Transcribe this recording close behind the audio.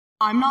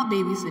I'm not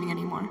babysitting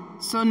anymore,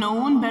 so no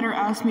one better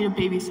ask me to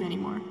babysit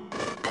anymore.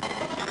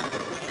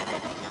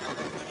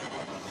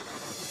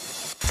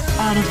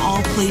 Out of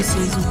all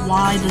places,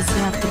 why does it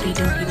have to be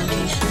Dopey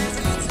location?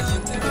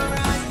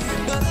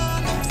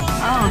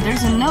 Oh,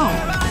 there's a note.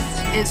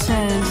 It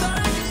says...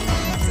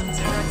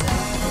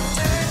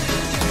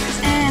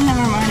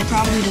 never mind, it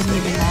probably doesn't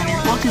even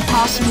matter. What could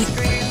possibly...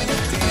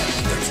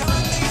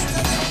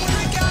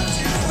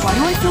 Why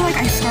do I feel like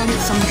I started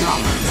some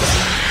drama?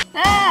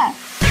 Ah!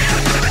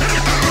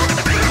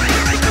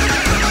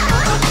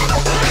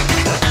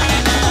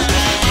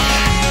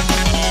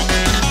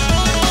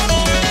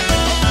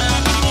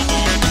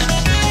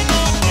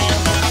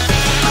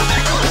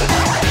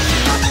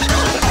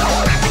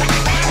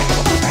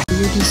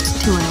 You're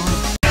just too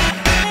annoying.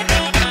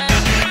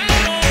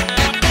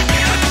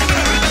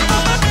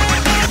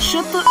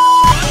 Shut the...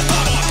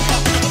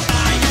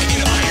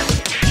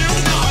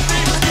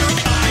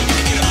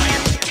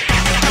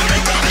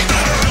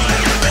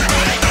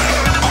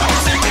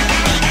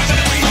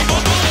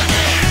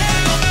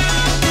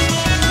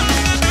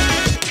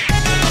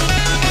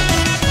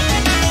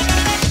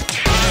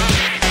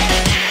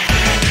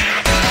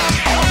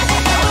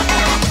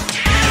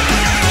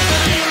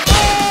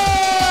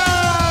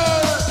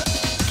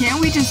 Can't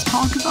we just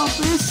talk about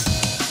this?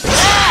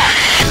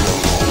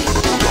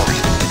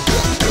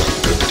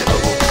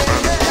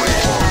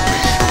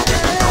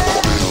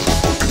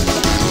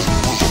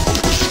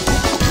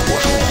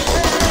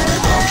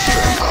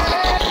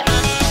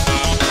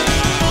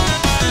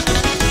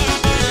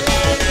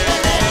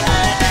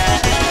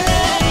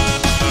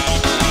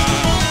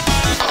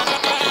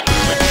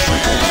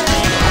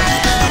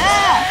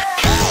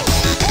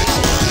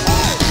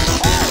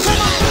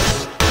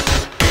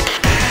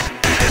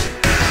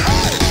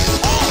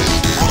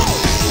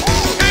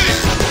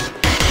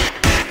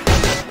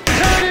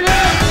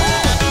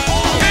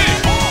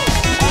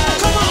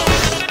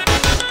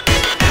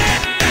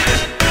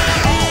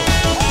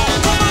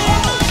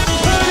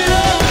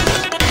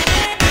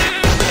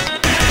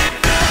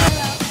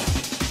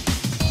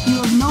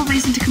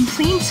 Reason to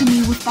complain to me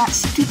with that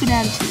stupid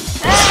attitude.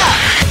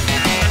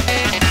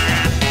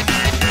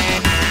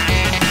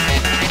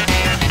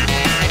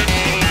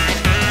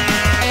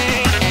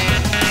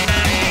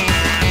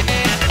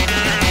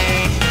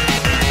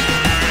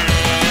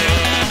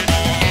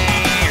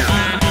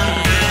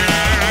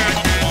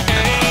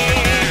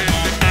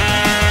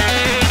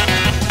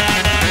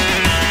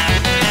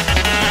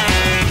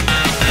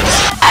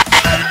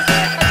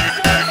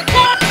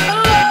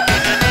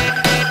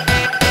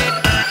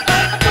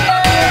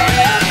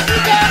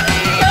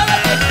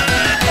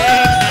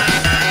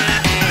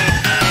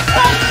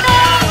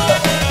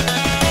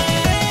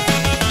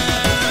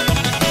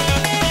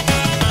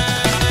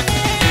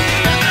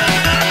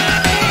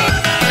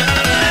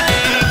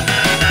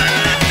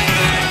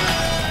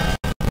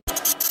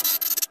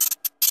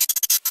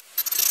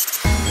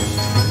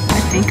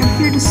 I think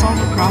I'm here to solve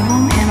a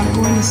problem, and I'm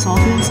going to solve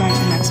it inside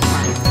the next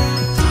part.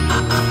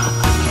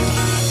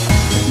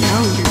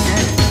 No, you're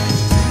dead.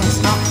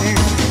 That's not fair.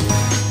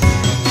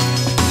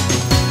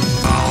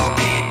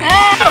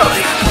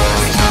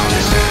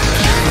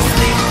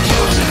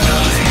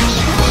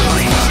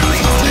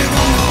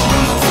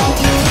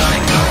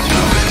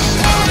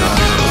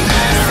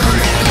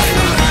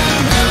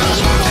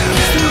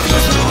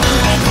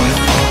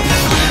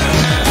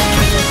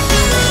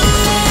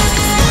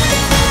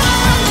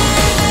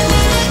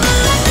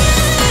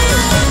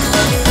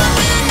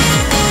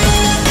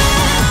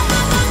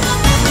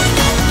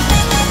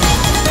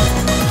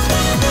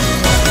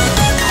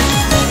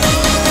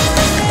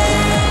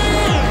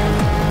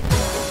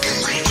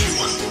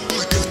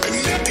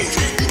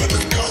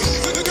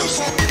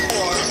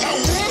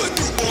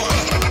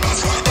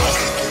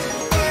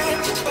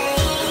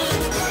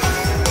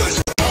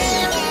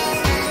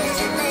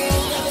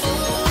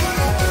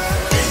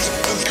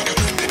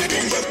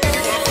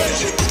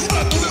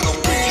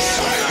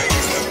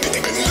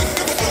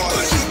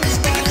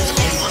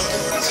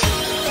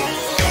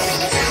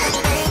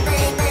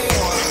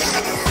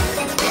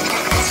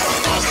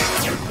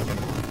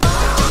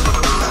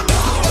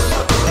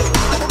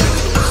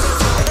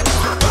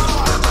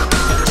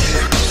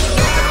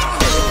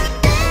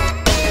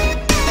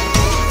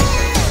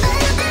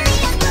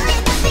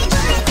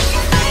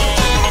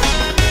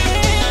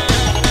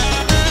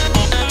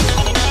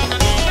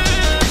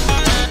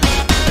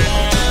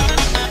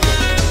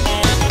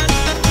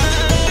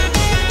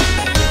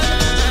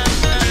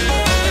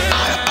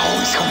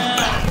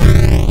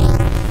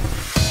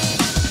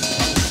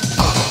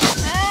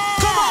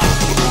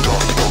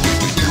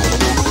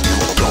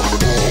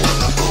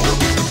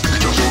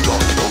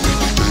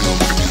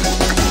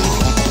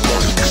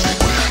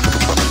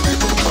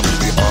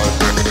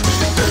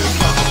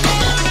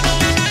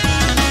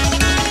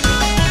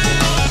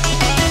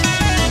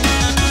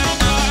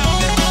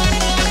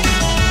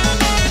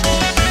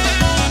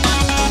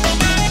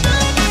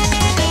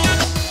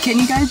 Can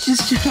you guys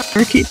just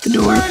barricade the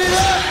door?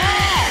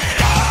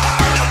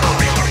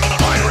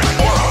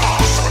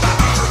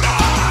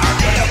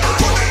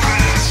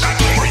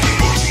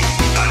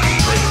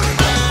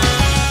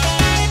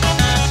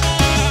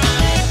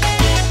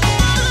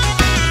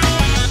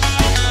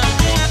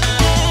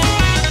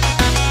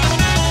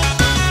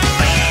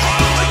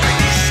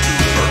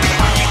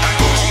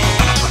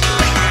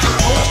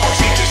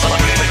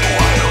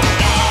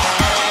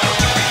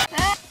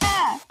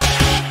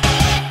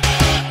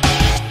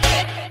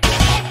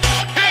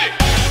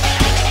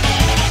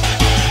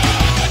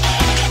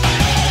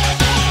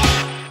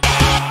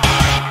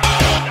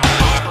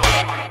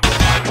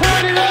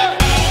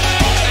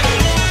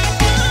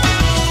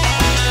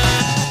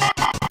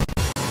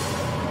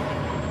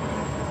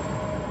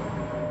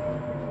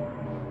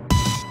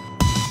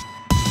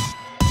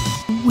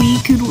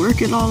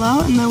 it all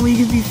out, and then we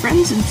could be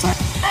friends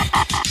inside.